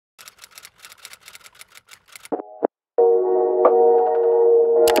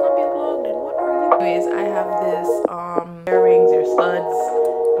this earrings or studs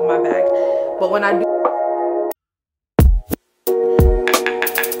in my bag. But when I do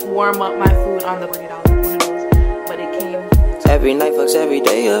warm up my food on the $40 one of those, but it came every night fucks every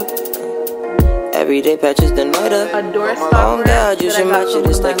day up. Every day patches the night up. a door stopper. Oh God, you should match it.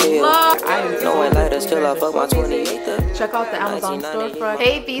 It's like No one lighter still I fuck my 28th up. Check out the Amazon storefront.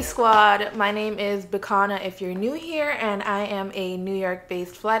 Hey B Squad, my name is Bicana if you're new here, and I am a New York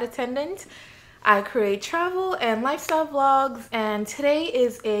based flight attendant. I create travel and lifestyle vlogs, and today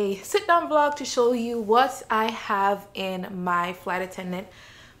is a sit down vlog to show you what I have in my flight attendant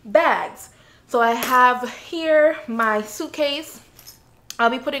bags. So I have here my suitcase.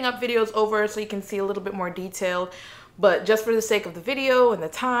 I'll be putting up videos over so you can see a little bit more detail, but just for the sake of the video and the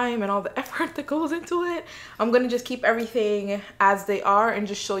time and all the effort that goes into it, I'm gonna just keep everything as they are and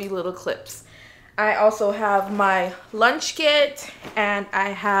just show you little clips. I also have my lunch kit, and I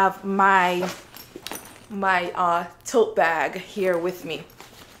have my tote bag here with me.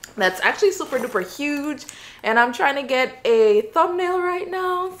 That's actually super duper huge, and I'm trying to get a thumbnail right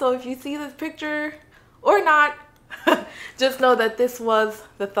now, so if you see this picture or not, just know that this was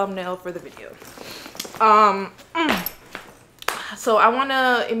the thumbnail for the video. So I want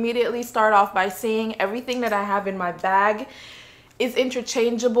to immediately start off by saying everything that I have in my bag is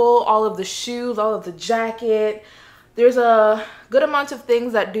interchangeable. All of the shoes, all of the jacket. There's a good amount of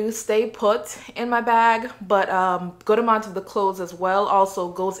things that do stay put in my bag, but good amount of the clothes as well also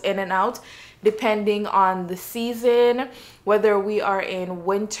goes in and out depending on the season, whether we are in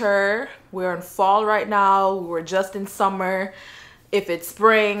winter, we're in fall right now, we're just in summer, if it's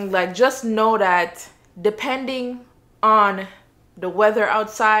spring. Like, just know that depending on the weather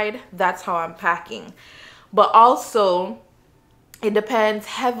outside, that's how I'm packing. But also it depends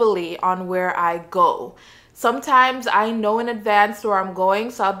heavily on where I go. Sometimes I know in advance where I'm going,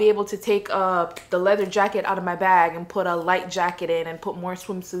 so I'll be able to take the leather jacket out of my bag and put a light jacket in and put more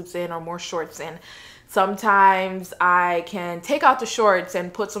swimsuits in or more shorts in. Sometimes I can take out the shorts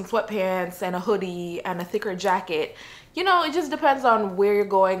and put some sweatpants and a hoodie and a thicker jacket. You know, it just depends on where you're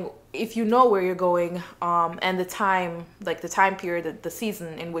going, if you know where you're going, and the time, like the time period, the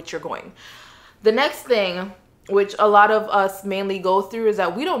season in which you're going. The next thing, which a lot of us mainly go through, is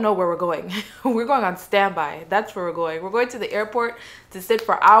that we don't know where we're going. We're going on standby. That's where we're going. We're going to the airport to sit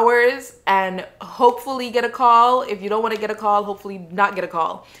for hours and hopefully get a call. If you don't want to get a call, hopefully not get a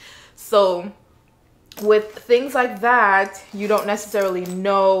call. So with things like that, you don't necessarily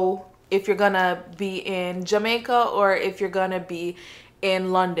know if you're gonna be in Jamaica or if you're gonna be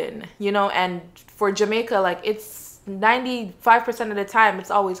in London, you know. And for Jamaica, like, it's 95% of the time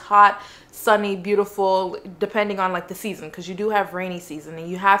it's always hot, sunny, beautiful, depending on like the season, because you do have rainy season, and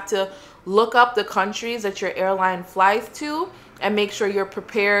you have to look up the countries that your airline flies to and make sure you're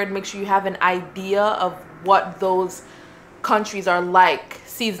prepared, make sure you have an idea of what those countries are like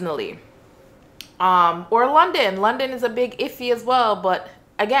seasonally. Or London is a big iffy as well, but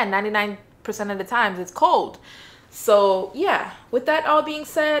again, 99% of the times it's cold. So yeah, with that all being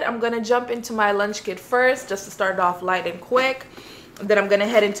said, I'm gonna jump into my lunch kit first, just to start it off light and quick. Then I'm gonna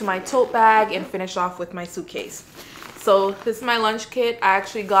head into my tote bag and finish off with my suitcase. So this is my lunch kit. I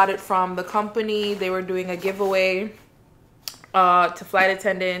actually got it from the company. They were doing a giveaway to flight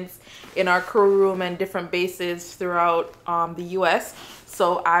attendants in our crew room and different bases throughout the US.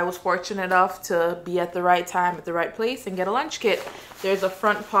 So I was fortunate enough to be at the right time at the right place and get a lunch kit. There's a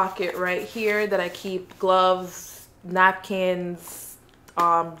front pocket right here that I keep gloves, napkins,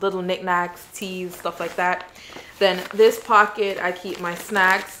 little knickknacks, teas, stuff like that. Then this pocket, I keep my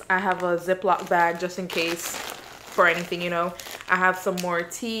snacks. I have a Ziploc bag just in case for anything, you know. I have some more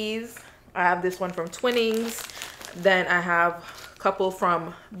teas. I have this one from Twinnings. Then I have a couple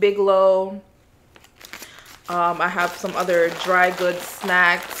from Bigelow. I have some other dry goods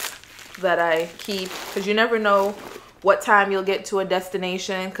snacks that I keep, because you never know what time you'll get to a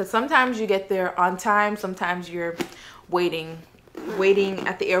destination, because sometimes you get there on time, sometimes you're waiting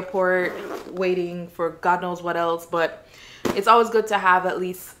at the airport, waiting for God knows what else. But it's always good to have at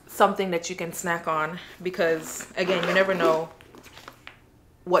least something that you can snack on, because again, you never know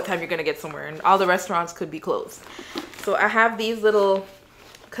what time you're gonna get somewhere, and all the restaurants could be closed. So I have these little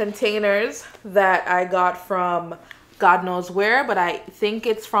containers that I got from God knows where, but I think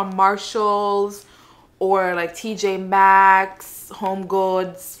it's from Marshall's or like TJ Maxx, Home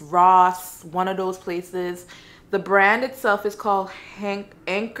Goods, Ross, one of those places. The brand itself is called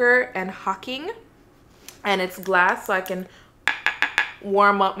Anchor and Hocking, and it's glass, so I can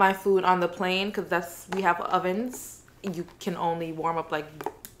warm up my food on the plane, because we have ovens. You can only warm up, like,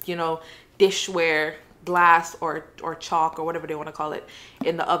 you know, dishware, glass or chalk or whatever they want to call it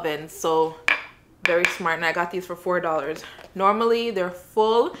in the oven. So Very smart. And I got these for $4. Normally they're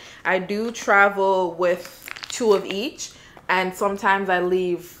full. I do travel with 2 of each, and sometimes I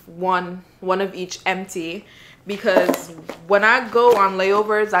leave one of each empty, because when I go on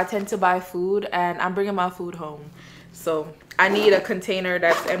layovers I tend to buy food and I'm bringing my food home. So I need a container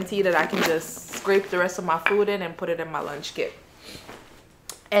that's empty that I can just scrape the rest of my food in and put it in my lunch kit.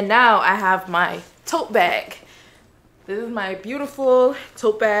 And now I have my tote bag. This is my beautiful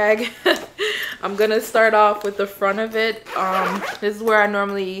tote bag. I'm gonna start off with the front of it. This is where I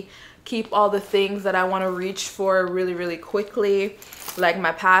normally keep all the things that I want to reach for really quickly, like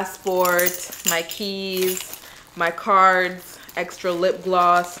my passport, my keys, my cards, extra lip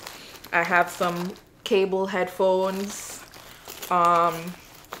gloss. I have some cable headphones. I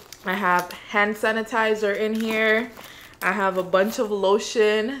have hand sanitizer in here. I have a bunch of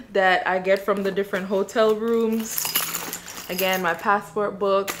lotion that I get from the different hotel rooms. Again, my passport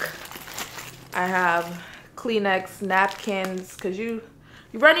book. I have Kleenex napkins, because you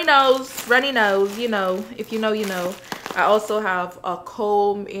runny nose, you know, if you know, you know. I also have a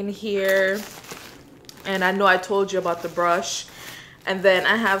comb in here, and I know I told you about the brush. And then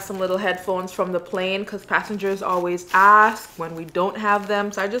I have some little headphones from the plane, because passengers always ask when we don't have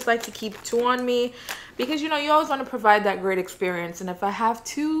them. So I just like to keep 2 on me, because you know, you always want to provide that great experience, and if I have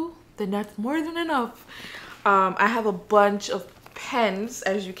 2, then that's more than enough. I have a bunch of pens,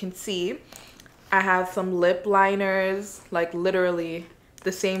 as you can see. I have some lip liners, like literally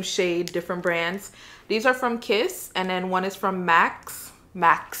the same shade, different brands. These are from Kiss, and then one is from Max.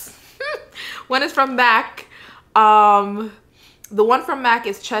 One is from MAC. The one from MAC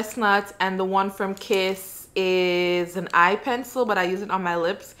is chestnut, and the one from Kiss is an eye pencil, but I use it on my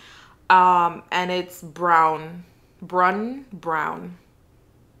lips. And it's brown,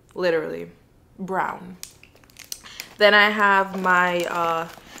 literally brown. Then I have my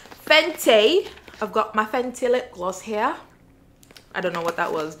Fenty. I've got my Fenty lip gloss here. I don't know what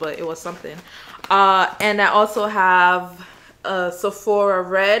that was, but it was something. And I also have a Sephora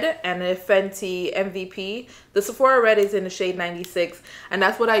Red and a Fenty MVP. The Sephora Red is in the shade 96, and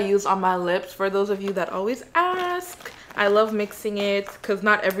that's what I use on my lips, for those of you that always ask. I love mixing it, because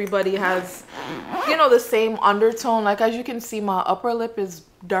not everybody has, you know, the same undertone. Like, as you can see, my upper lip is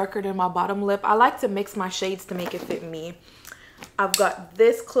darker than my bottom lip. I like to mix my shades to make it fit me. I've got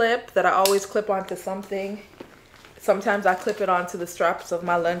this clip that I always clip onto something. Sometimes I clip it onto the straps of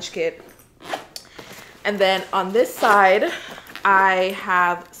my lunch kit. And then on this side, I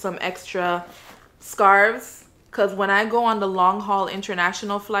have some extra scarves, because when I go on the long haul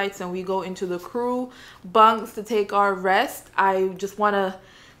international flights and we go into the crew bunks to take our rest, I just want to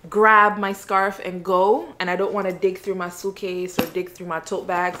grab my scarf and go, and I don't want to dig through my suitcase or dig through my tote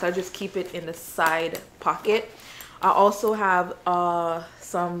bag, so I just keep it in the side pocket. I also have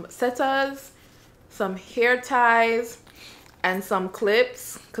some setas, some hair ties, and some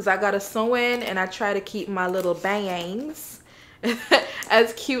clips, because I got a sew in, and I try to keep my little bangs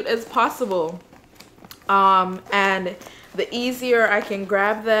as cute as possible. And the easier I can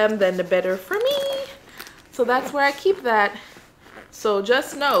grab them, then the better for me. So that's where I keep that. So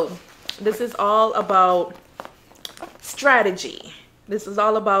just know, this is all about strategy. This is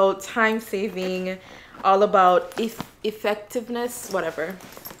all about time saving, all about effectiveness, whatever.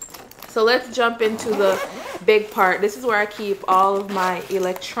 So let's jump into the big part. This is where I keep all of my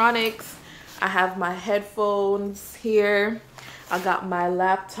electronics. I have my headphones here. I got my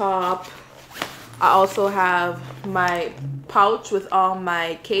laptop. I also have my pouch with all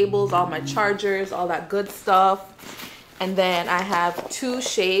my cables, all my chargers, all that good stuff. And then I have 2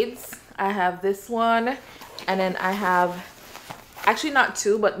 shades. I have this one, and then I have, actually not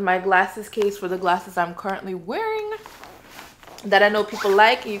 2, but my glasses case for the glasses I'm currently wearing that I know people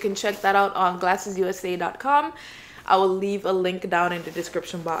like. You can check that out on glassesusa.com. I will leave a link down in the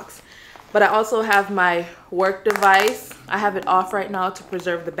description box. But I also have my work device. I have it off right now to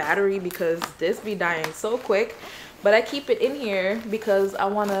preserve the battery, because this be dying so quick. But I keep it in here because I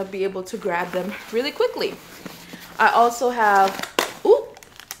want to be able to grab them really quickly. I also have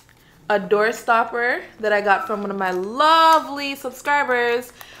a door stopper that I got from one of my lovely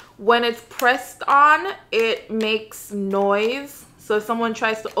subscribers. When it's pressed on, it makes noise. So if someone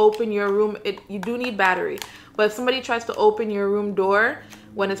tries to open your room, you do need battery. But if somebody tries to open your room door,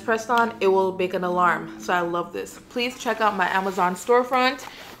 when it's pressed on, it will make an alarm. So I love this. Please check out my Amazon storefront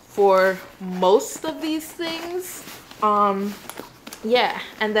for most of these things. Yeah,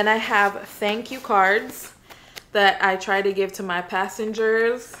 and then I have thank you cards that I try to give to my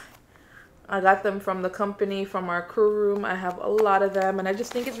passengers. I got them from the company, from our crew room. I have a lot of them, and I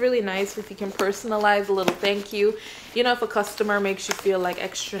just think it's really nice if you can personalize a little thank you. You know, if a customer makes you feel like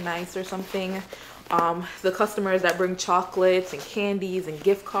extra nice or something, the customers that bring chocolates and candies and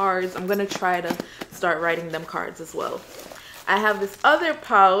gift cards. I'm gonna try to start writing them cards as well. I have this other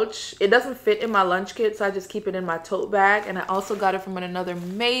pouch. It doesn't fit in my lunch kit, so I just keep it in my tote bag. And I also got it from another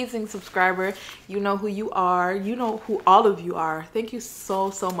amazing subscriber. You know who you are. You know who all of you are. Thank you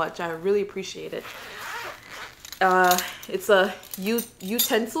so much. I really appreciate it. It's a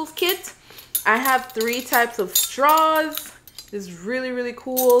utensils kit. I have 3 types of straws. This is really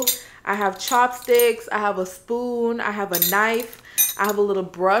cool. I have chopsticks. I have a spoon. I have a knife. I have a little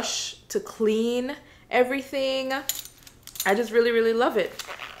brush to clean everything. I just really love it.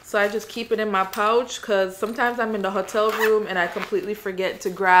 So I just keep it in my pouch because sometimes I'm in the hotel room and I completely forget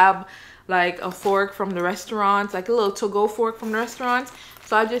to grab like a fork from the restaurant, like a little to-go fork from the restaurant.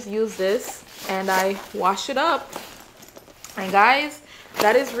 So I just use this and I wash it up. And guys,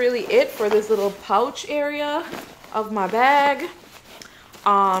 that is really it for this little pouch area of my bag.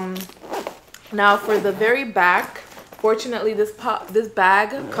 Now for the very back, fortunately this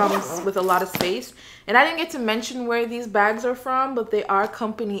bag comes with a lot of space. And I didn't get to mention where these bags are from, but they are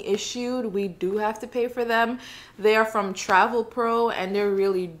company issued. We do have to pay for them. They are from Travel Pro and they're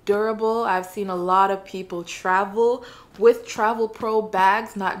really durable. I've seen a lot of people travel with Travel Pro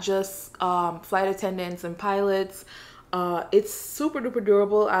bags, not just flight attendants and pilots. It's super duper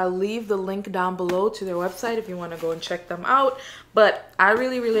durable. I'll leave the link down below to their website if you want to go and check them out. But I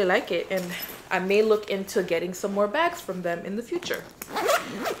really like it, and I may look into getting some more bags from them in the future.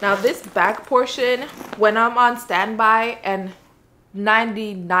 Now this back portion, when I'm on standby, and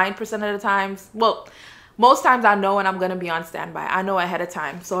 99% of the times, well, most times I know when I'm gonna be on standby. I know ahead of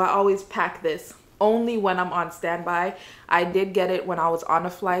time, so I always pack this only when I'm on standby. I did get it when I was on a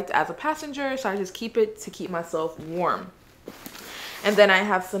flight as a passenger, so I just keep it to keep myself warm. And then I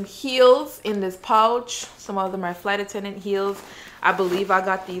have some heels in this pouch. Some of them are flight attendant heels. I believe I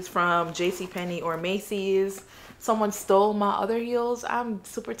got these from JCPenney or Macy's. Someone stole my other heels. I'm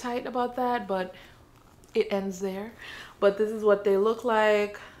super tight about that, but it ends there. But this is what they look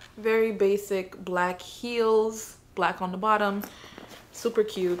like. Very basic black heels, black on the bottom. Super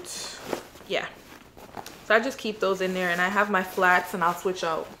cute. Yeah. So I just keep those in there, and I have my flats and I'll switch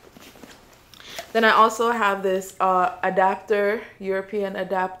out. Then I also have this adapter, European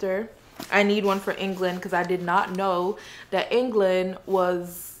adapter. I need one for England because I did not know that England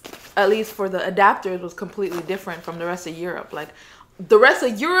was, at least for the adapters, was completely different from the rest of Europe. Like the rest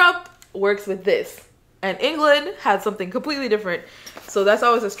of Europe works with this, and England had something completely different. So that's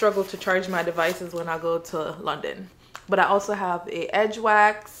always a struggle to charge my devices when I go to London. But I also have a edge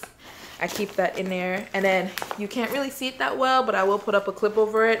wax. I keep that in there, and then you can't really see it that well, but I will put up a clip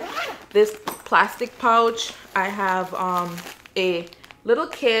over it. This plastic pouch, I have a little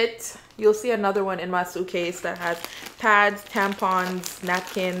kit. You'll see another one in my suitcase that has pads, tampons,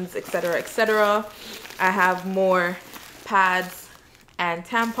 napkins, etc, etc. I have more pads and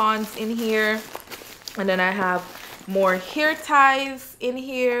tampons in here, and then I have more hair ties in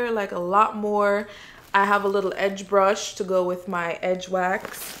here, like a lot more. I have a little edge brush to go with my edge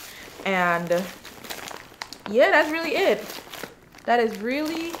wax. And yeah, that's really it. That is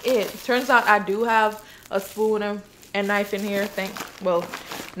really it. Turns out I do have a spoon and knife in here. Well,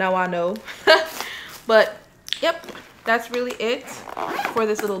 now I know. But yep, that's really it for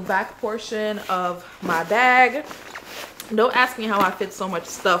this little back portion of my bag. Don't ask me how I fit so much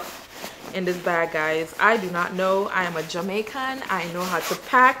stuff in this bag, guys. I do not know. I am a Jamaican. I know how to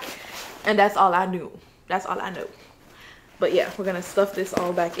pack, and that's all I knew. That's all I know. But yeah, we're gonna stuff this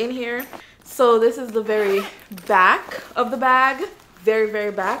all back in here. So this is the very back of the bag,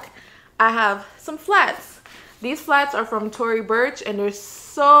 very back. I have some flats. These flats are from Tory Burch, and they're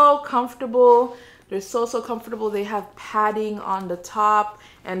so comfortable. They're so comfortable. They have padding on the top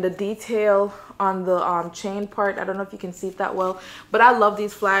and the detail on the chain part. I don't know if you can see it that well, but I love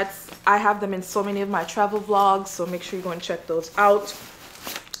these flats. I have them in so many of my travel vlogs, so make sure you go and check those out.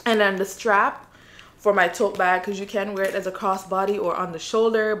 And then the strap for my tote bag, because you can wear it as a crossbody or on the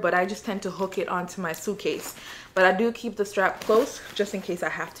shoulder, but I just tend to hook it onto my suitcase. But I do keep the strap close just in case I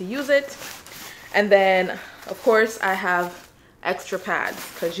have to use it. And then of course I have extra pads,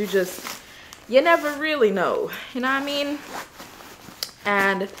 because you never really know, you know what I mean?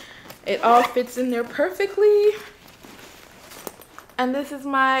 And it all fits in there perfectly. And this is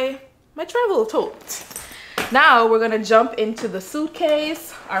my travel tote. Now we're gonna jump into the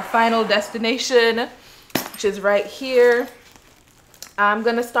suitcase, our final destination, which is right here. I'm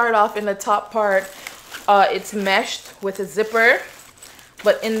gonna start off in the top part. It's meshed with a zipper,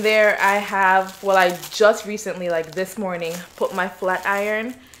 but in there I have, well, I just recently, like this morning, put my flat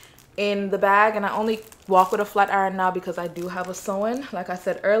iron in the bag, and I only walk with a flat iron now because I do have a sew-in, like I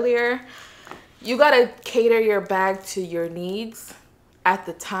said earlier. You gotta cater your bag to your needs at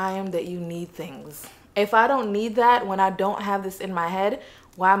the time that you need things. If I don't need that when I don't have this in my head,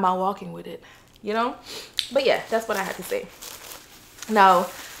 why am I walking with it? You know? But yeah, that's what I had to say. Now,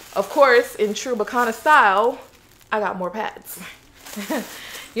 of course, in true Bicana style, I got more pads.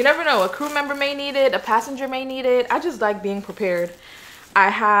 You never know, a crew member may need it, a passenger may need it. I just like being prepared. I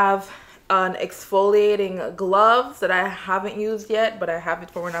have an exfoliating gloves that I haven't used yet, but I have it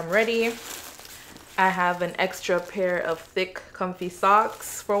for when I'm ready. I have an extra pair of thick, comfy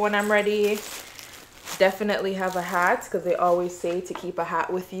socks for when I'm ready. Definitely have a hat, because they always say to keep a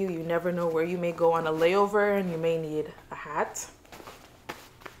hat with you. You never know where you may go on a layover and you may need a hat.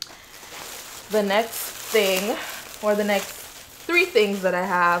 The next thing, or the next 3 things that I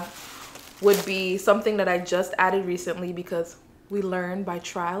have would be something that I just added recently because we learn by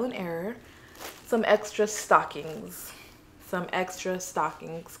trial and error. Some extra stockings. Some extra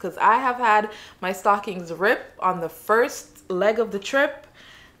stockings, because I have had my stockings rip on the first leg of the trip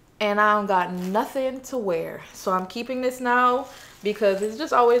and I don't got nothing to wear. So I'm keeping this now because it's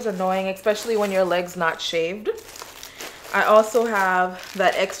just always annoying, especially when your leg's not shaved. I also have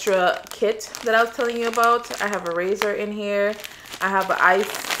that extra kit that I was telling you about. I have a razor in here. I have an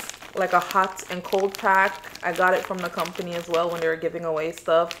ice, like a hot and cold pack. I got it from the company as well when they were giving away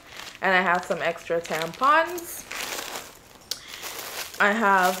stuff. And I have some extra tampons. I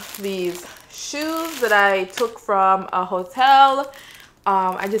have these shoes that I took from a hotel.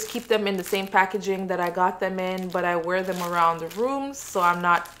 I just keep them in the same packaging that I got them in, but I wear them around the rooms, so I'm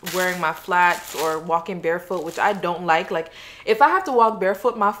not wearing my flats or walking barefoot, which I don't like. Like, if I have to walk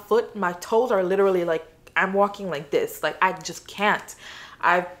barefoot, my toes are literally like, I'm walking like this. Like, I just can't.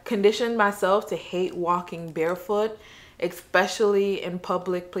 I've conditioned myself to hate walking barefoot, especially in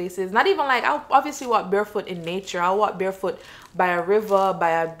public places. Not even like, I'll obviously walk barefoot in nature. I'll walk barefoot by a river, by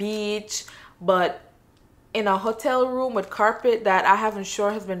a beach, but in a hotel room with carpet that I haven't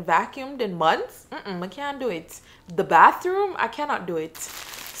sure has been vacuumed in months, I can't do it. The bathroom, I cannot do it.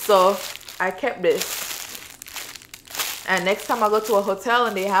 So I kept this. And next time I go to a hotel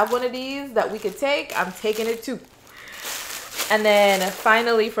and they have one of these that we could take, I'm taking it too. And then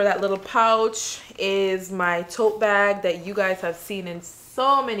finally, for that little pouch is my tote bag that you guys have seen in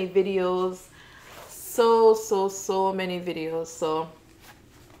so many videos. So many videos. So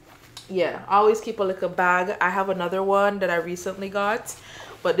yeah, I always keep a little bag. I have another one that I recently got,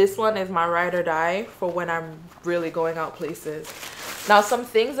 but this one is my ride or die for when I'm really going out places. Now, some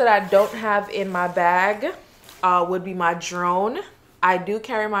things that I don't have in my bag would be my drone. I do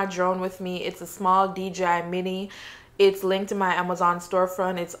carry my drone with me. It's a small DJI Mini. It's linked to my Amazon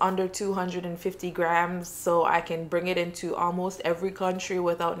storefront. It's under 250 grams, so I can bring it into almost every country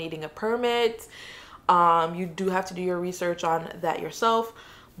without needing a permit. You do have to do your research on that yourself,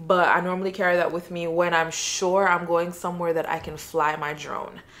 but I normally carry that with me when I'm sure I'm going somewhere that I can fly my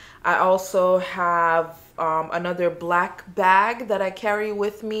drone. I also have another black bag that I carry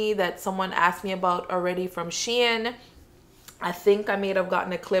with me that someone asked me about already from Shein. I think I may have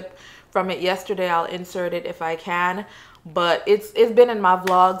gotten a clip from it yesterday. I'll insert it if I can, but it's been in my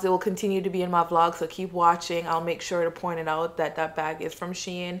vlogs. It will continue to be in my vlogs, so keep watching. I'll make sure to point it out that that bag is from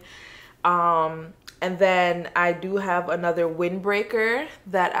Shein. And then I do have another windbreaker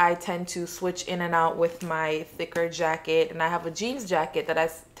that I tend to switch in and out with my thicker jacket. And I have a jeans jacket that I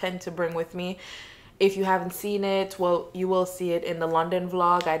tend to bring with me. If you haven't seen it, well, you will see it in the London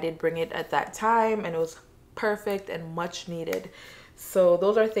vlog. I did bring it at that time and it was perfect and much needed. So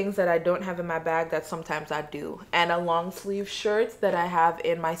those are things that I don't have in my bag that sometimes I do. And a long sleeve shirt that I have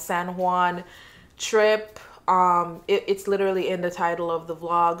in my San Juan trip. It's literally in the title of the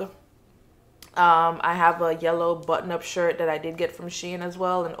vlog. I have a yellow button-up shirt that I did get from Shein as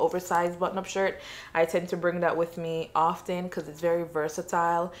well, an oversized button-up shirt. I tend to bring that with me often because it's very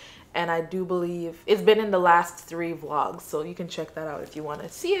versatile, and I do believe it's been in the last 3 vlogs, so you can check that out if you want to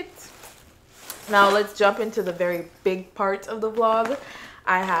see it. Now let's jump into the very big part of the vlog.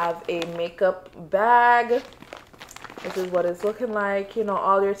 I have a makeup bag. This is what it's looking like, you know,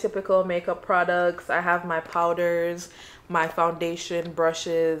 all your typical makeup products. I have my powders, my foundation,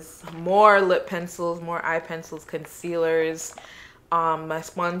 brushes, more lip pencils, more eye pencils, concealers, my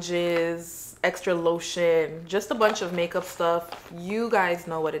sponges, extra lotion, just a bunch of makeup stuff. You guys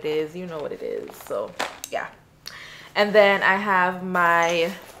know what it is. You know what it is. So yeah. And then I have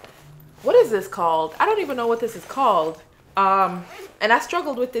my, what is this called? I don't even know what this is called. And I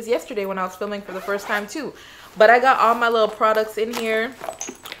struggled with this yesterday when I was filming for the first time too. But I got all my little products in here.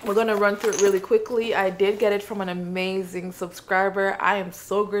 We're going to run through it really quickly. I did get it from an amazing subscriber. I am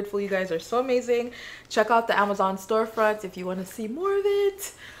so grateful. You guys are so amazing. Check out the Amazon storefront if you want to see more of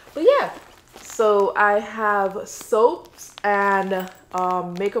it. But yeah, So I have soaps and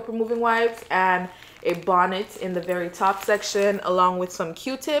makeup removing wipes and a bonnet in the very top section, along with some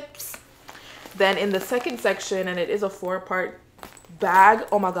Q-tips. Then in the second section, and it is a 4-part bag,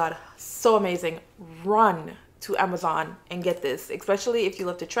 oh my god, so amazing. Run to Amazon and get this, especially if you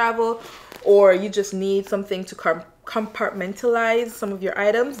love to travel or you just need something to compartmentalize some of your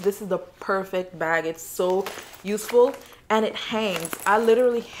items. This is the perfect bag. It's so useful, and it hangs. I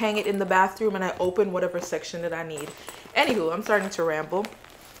literally hang it in the bathroom and I open whatever section that I need. Anywho, I'm starting to ramble.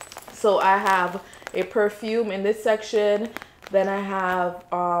 So I have a perfume in this section. Then I have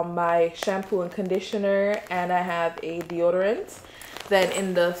my shampoo and conditioner, and I have a deodorant. Then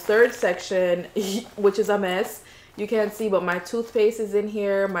in the third section, which is a mess, you can't see, but my toothpaste is in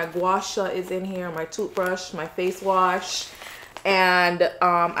here, my gua sha is in here, my toothbrush, my face wash, and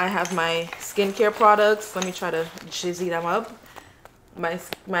I have my skincare products. Let me try to jizzy them up.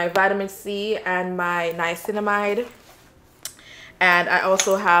 My vitamin C and my niacinamide. And I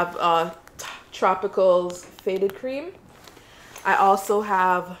also have Tropicals Faded Cream. I also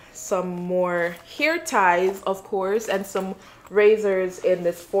have some more hair ties, of course, and some razors in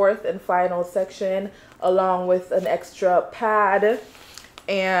this fourth and final section, along with an extra pad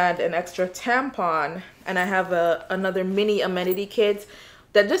and an extra tampon. And I have another mini amenity kit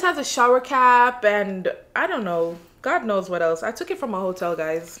that just has a shower cap and I don't know, God knows what else. I took it from a hotel,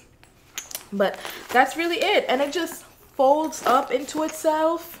 guys. But that's really it. And it just folds up into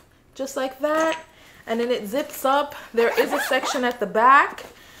itself just like that. And then it zips up. There is a section at the back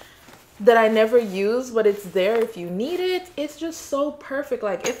that I never use, but it's there if you need it. It's just so perfect.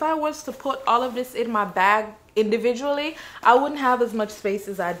 Like, if I was to put all of this in my bag individually, I wouldn't have as much space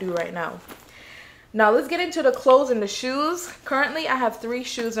as I do right now. Now let's get into the clothes and the shoes. Currently I have 3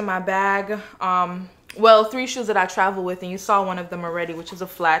 shoes in my bag. Well, 3 shoes that I travel with, and you saw one of them already, which is a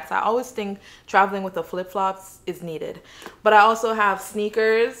flats. I always think traveling with the flip-flops is needed. But I also have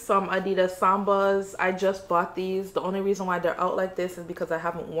sneakers, some Adidas Sambas. I just bought these. The only reason why they're out like this is because I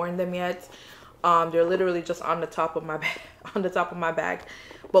haven't worn them yet. They're literally just on the top of my bag.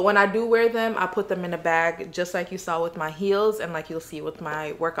 But when I do wear them, I put them in a bag, just like you saw with my heels and like you'll see with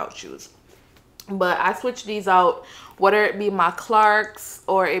my workout shoes. But I switch these out, whether it be my Clarks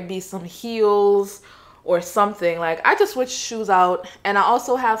or it be some heels or something. Like, I just switch shoes out. And I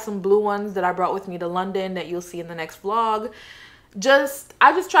also have some blue ones that I brought with me to London that you'll see in the next vlog.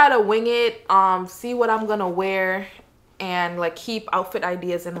 I just try to wing it, see what I'm gonna wear, and like keep outfit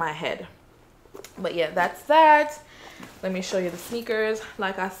ideas in my head. But yeah, that's that. Let me show you the sneakers.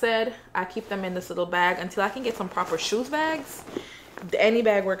 Like I said, I keep them in this little bag until I can get some proper shoes bags. Any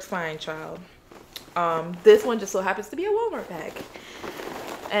bag works fine, child. This one just so happens to be a Walmart bag.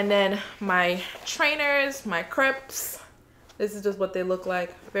 And then my trainers, my crepes. This is just what they look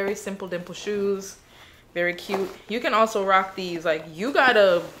like. Very simple dimple shoes. Very cute. You can also rock these. Like, you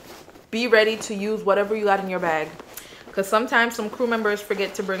gotta be ready to use whatever you got in your bag. Because sometimes some crew members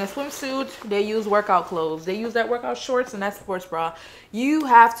forget to bring a swimsuit. They use workout clothes. They use that workout shorts and that sports bra. You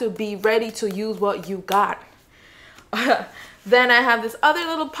have to be ready to use what you got. Then I have this other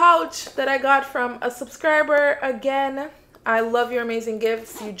little pouch that I got from a subscriber. Again, I love your amazing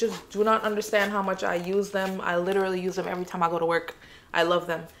gifts. You just do not understand how much I use them. I literally use them every time I go to work. I love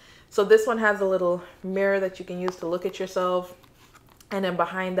them. So this one has a little mirror that you can use to look at yourself. And then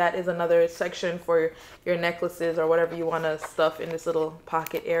behind that is another section for your necklaces or whatever you want to stuff in this little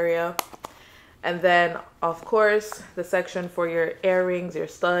pocket area. And then, of course, the section for your earrings, your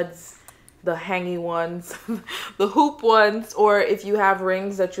studs, the hangy ones, the hoop ones, or if you have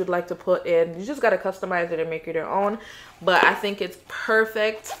rings that you'd like to put in, you just got to customize it and make it your own. But I think it's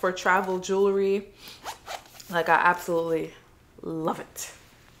perfect for travel jewelry. Like, I absolutely love it.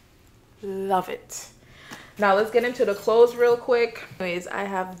 Love it. Now let's get into the clothes real quick. Anyways, I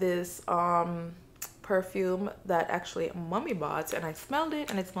have this perfume that actually mommy bought, and I smelled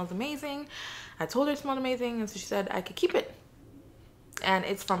it and it smells amazing. I told her it smelled amazing, and so she said I could keep it. And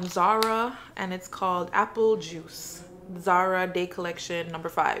it's from Zara, and it's called Apple Juice. Zara Day Collection number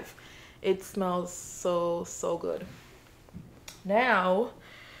 5. It smells so, so good. Now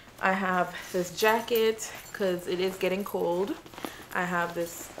I have this jacket because it is getting cold. I have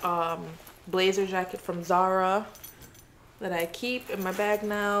this blazer jacket from Zara that I keep in my bag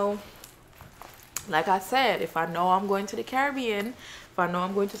now. Like I said, if I know I'm going to the Caribbean, if I know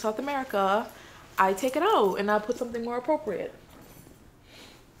I'm going to South America, I take it out and I put something more appropriate.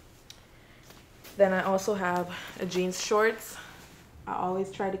 Then I also have a jeans shorts. I always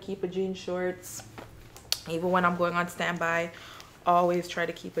try to keep a jeans shorts. Even when I'm going on standby, I always try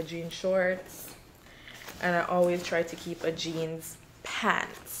to keep a jeans shorts. And I always try to keep a jeans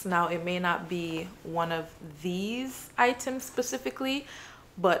pants. Now it may not be one of these items specifically,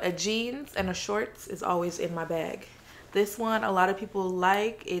 but a jeans and a shorts is always in my bag. This one a lot of people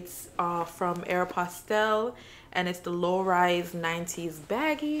like. It's from Aeropostale, and it's the low-rise 90s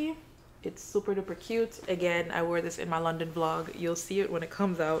baggy. It's super duper cute. Again, I wore this in my London vlog. You'll see it when it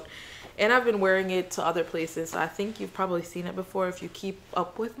comes out, and I've been wearing it to other places, so I think you've probably seen it before if you keep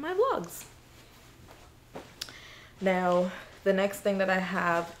up with my vlogs. Now the next thing that I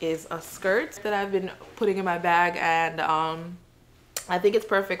have is a skirt that I've been putting in my bag, and I think it's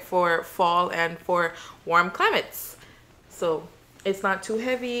perfect for fall and for warm climates. So it's not too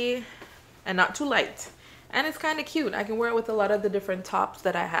heavy and not too light, and it's kind of cute. I can wear it with a lot of the different tops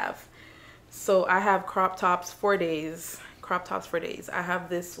that I have. So I have crop tops for days. Crop tops for days. I have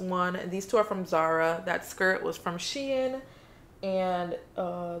this one. These two are from Zara. That skirt was from Shein, and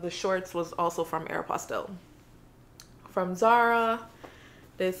the shorts was also from Aeropostale. From Zara.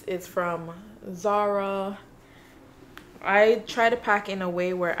 This is from Zara. I try to pack in a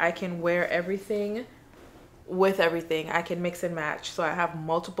way where I can wear everything with everything. I can mix and match, so I have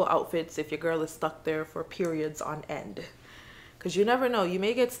multiple outfits if your girl is stuck there for periods on end, because you never know, you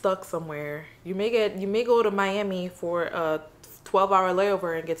may get stuck somewhere. You may go to Miami for a 12-hour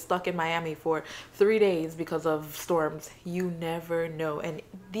layover and get stuck in Miami for 3 days because of storms. You never know, and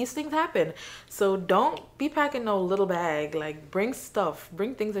these things happen. So don't be packing no little bag. Like, bring stuff,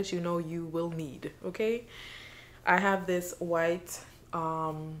 bring things that you know you will need. Okay, I have this white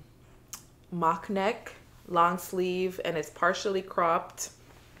mock neck long sleeve, and it's partially cropped,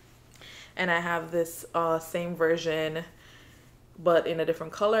 and I have this same version but in a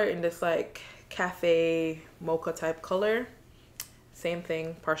different color, in this like cafe mocha type color. Same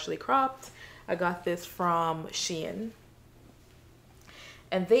thing, partially cropped. I got this from Shein.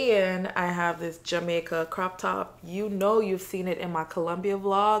 And then I have this Jamaica crop top. You know, you've seen it in my Colombia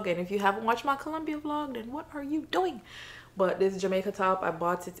vlog, and if you haven't watched my Colombia vlog, then what are you doing? But this Jamaica top, I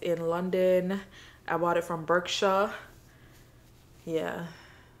bought it in London. I bought it from Berkshire. Yeah,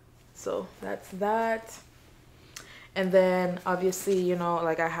 so that's that. And then obviously, you know,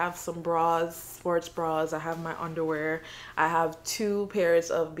 like I have some bras, sports bras. I have my underwear. I have 2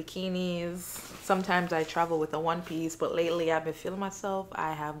 pairs of bikinis. Sometimes I travel with a one piece, but lately I've been feeling myself.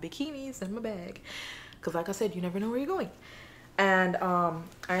 I have bikinis in my bag because, like I said, you never know where you're going. And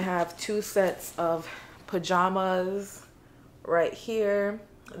I have 2 sets of pajamas right here.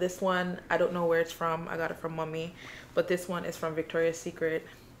 This one, I don't know where it's from. I got it from Mommy, but this one is from Victoria's Secret.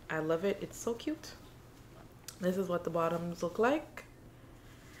 I love it. It's so cute. This is what the bottoms look like,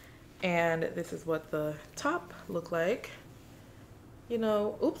 and this is what the top look like. You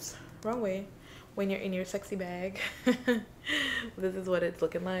know, oops, wrong way. When you're in your sexy bag, this is what it's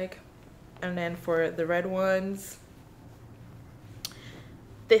looking like. And then for the red ones,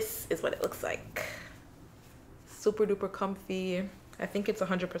 this is what it looks like. Super duper comfy. I think it's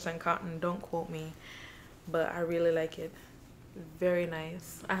 100% cotton, don't quote me, but I really like it. Very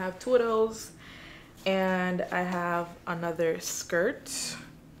nice. I have 2 of those. And I have another skirt.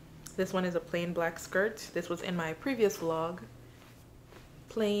 This one is a plain black skirt. This was in my previous vlog.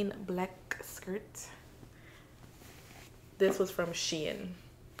 Plain black skirt. This was from Shein.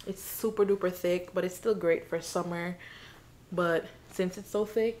 It's super duper thick, but it's still great for summer. But since it's so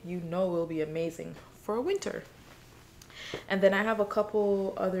thick, you know it will be amazing for winter. And then I have a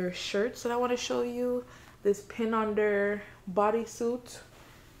couple other shirts that I want to show you. This pin under bodysuit.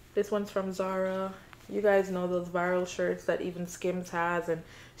 This one's from Zara. You guys know those viral shirts that even Skims has and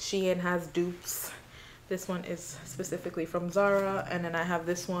Shein has dupes. This one is specifically from Zara. And then I have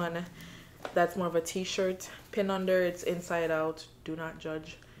this one that's more of a t-shirt. Pin under, it's inside out. Do not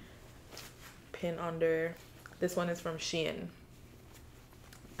judge. Pin under. This one is from Shein.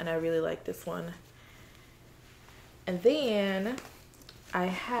 And I really like this one. And then I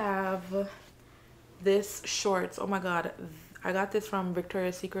have this shorts. Oh my god. I got this from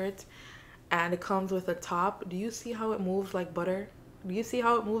Victoria's Secret. And it comes with a top. Do you see how it moves like butter? Do you see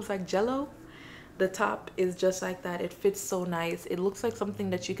how it moves like jello? The top is just like that. It fits so nice. It looks like something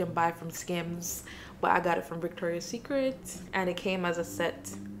that you can buy from Skims, but I got it from Victoria's Secret, and it came as a set.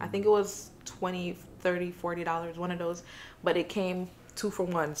 I think it was $20, $30, $40, one of those, but it came 2 for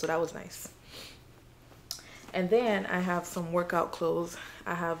 1, so that was nice. And then I have some workout clothes.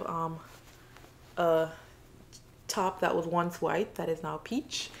 I have a top that was once white that is now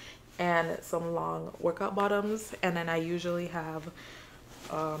peach, and some long workout bottoms. And then I usually have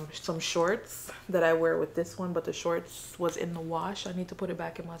some shorts that I wear with this one, but the shorts was in the wash. I need to put it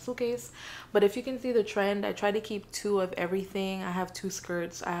back in my suitcase. But if you can see the trend, I try to keep 2 of everything. I have 2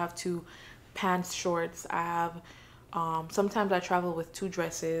 skirts, I have 2 pants shorts, I have Sometimes I travel with 2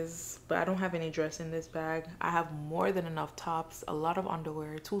 dresses, but I don't have any dress in this bag. I have more than enough tops, a lot of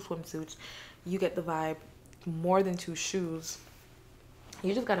underwear, 2 swimsuits. You get the vibe. More than 2 shoes.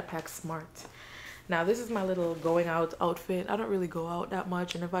 You just gotta pack smart. Now this is my little going out outfit. I don't really go out that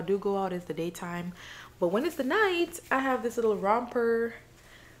much, and if I do go out, it's the daytime. But when it's the night, I have this little romper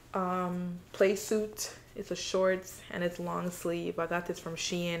play suit. It's a shorts and it's long sleeve. I got this from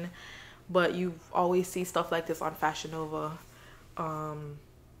Shein, but you always see stuff like this on Fashion Nova.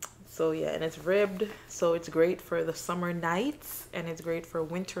 So yeah, and it's ribbed, so it's great for the summer nights and it's great for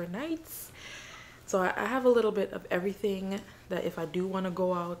winter nights. So I have a little bit of everything that if I do want to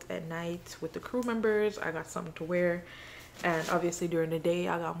go out at night with the crew members, I got something to wear. And obviously during the day,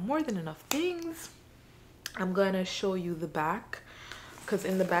 I got more than enough things. I'm gonna show you the back, because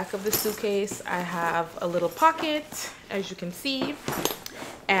in the back of the suitcase, I have a little pocket, as you can see.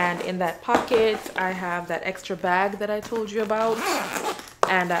 And in that pocket, I have that extra bag that I told you about.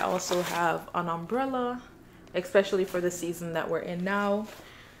 And I also have an umbrella, especially for the season that we're in now.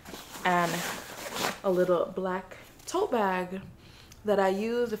 And a little black tote bag that I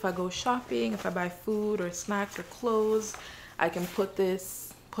use if I go shopping, if I buy food or snacks or clothes. I can put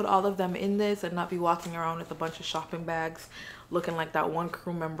all of them in this and not be walking around with a bunch of shopping bags looking like that one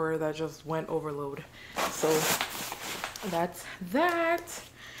crew member that just went overload. So that's that.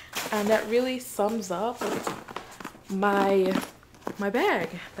 And that really sums up my bag.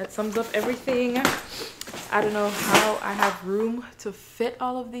 That sums up everything. I don't know how I have room to fit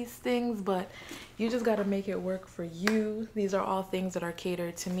all of these things, but you just got to make it work for you. These are all things that are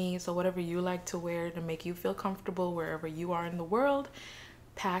catered to me. So whatever you like to wear to make you feel comfortable wherever you are in the world,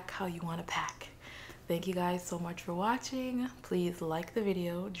 pack how you want to pack. Thank you guys so much for watching. Please like the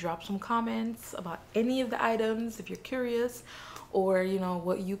video, drop some comments about any of the items if you're curious, or you know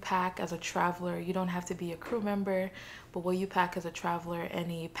what you pack as a traveler. You don't have to be a crew member, but what you pack as a traveler,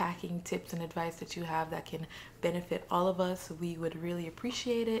 any packing tips and advice that you have that can benefit all of us, we would really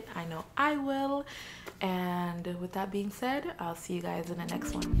appreciate it. I know I will. And with that being said, I'll see you guys in the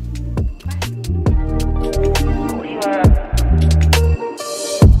next one. Bye.